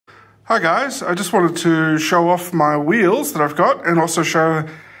Hi guys, I just wanted to show off my wheels that I've got and also show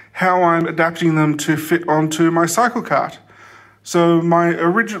how I'm adapting them to fit onto my CycleKart. So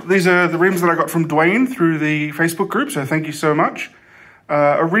these are the rims that I got from Dwayne through the Facebook group, so thank you so much.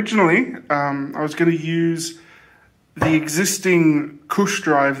 Originally, I was going to use the existing cush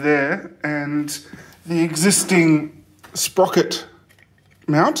drive there and the existing sprocket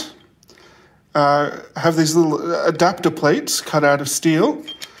mount. Have these little adapter plates cut out of steel,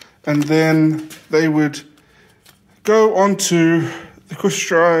 and then they would go onto the cush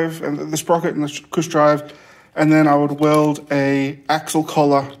drive and the sprocket and the cush drive, and then I would weld a axle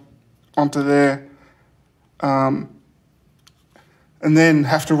collar onto there, and then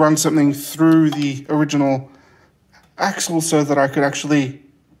have to run something through the original axle so that I could actually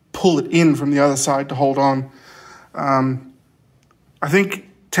pull it in from the other side to hold on. I think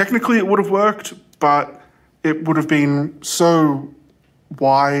technically it would have worked, but it would have been so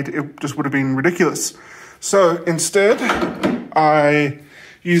wide, it just would have been ridiculous. So instead, I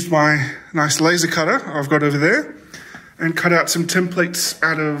used my nice laser cutter I've got over there and cut out some templates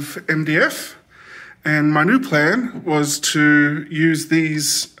out of MDF. And my new plan was to use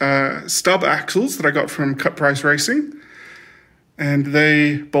these stub axles that I got from Cut Price Racing, and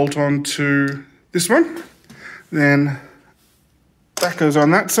they bolt on to this one. Then that goes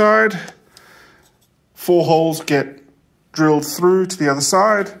on that side. 4 holes get drilled through to the other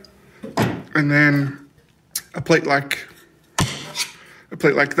side, and then a plate like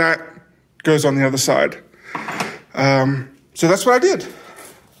that goes on the other side. So that's what I did.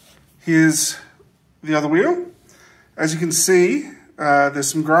 Here's the other wheel. As you can see,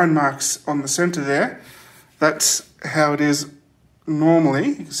 there's some grind marks on the center there. That's how it is normally.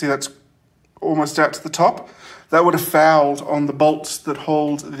 You can see that's almost out to the top. That would have fouled on the bolts that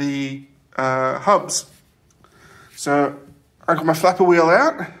hold the hubs. So I got my flapper wheel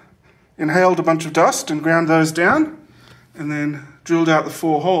out, inhaled a bunch of dust and ground those down, and then drilled out the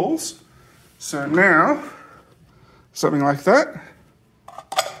 4 holes. So now, something like that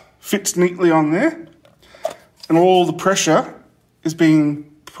fits neatly on there, and all the pressure is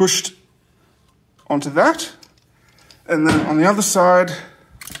being pushed onto that. And then on the other side,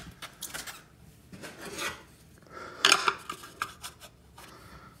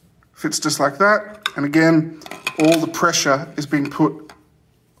 fits just like that. And again, all the pressure is being put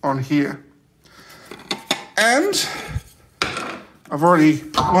on here. And I've already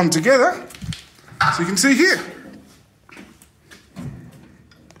put one together, so you can see here.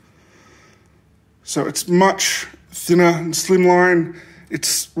 So it's much thinner and slimline.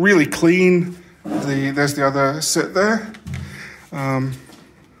 It's really clean. There's the other set there. And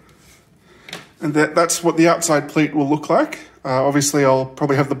that's what the outside pleat will look like. Obviously, I'll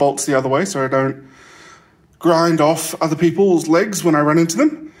probably have the bolts the other way so I don't grind off other people's legs when I run into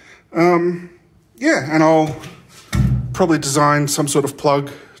them. Yeah, and I'll probably design some sort of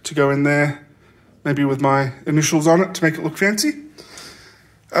plug to go in there, maybe with my initials on it to make it look fancy.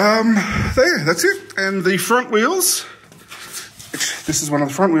 There, that's it. And the front wheels, this is one of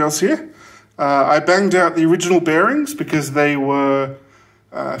the front wheels here. I banged out the original bearings because they were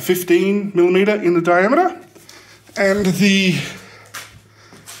 15mm in the diameter, and the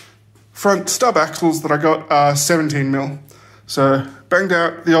front stub axles that I got are 17mm. So banged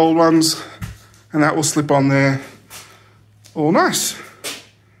out the old ones, and that will slip on there all nice.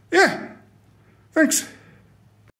 Yeah, thanks.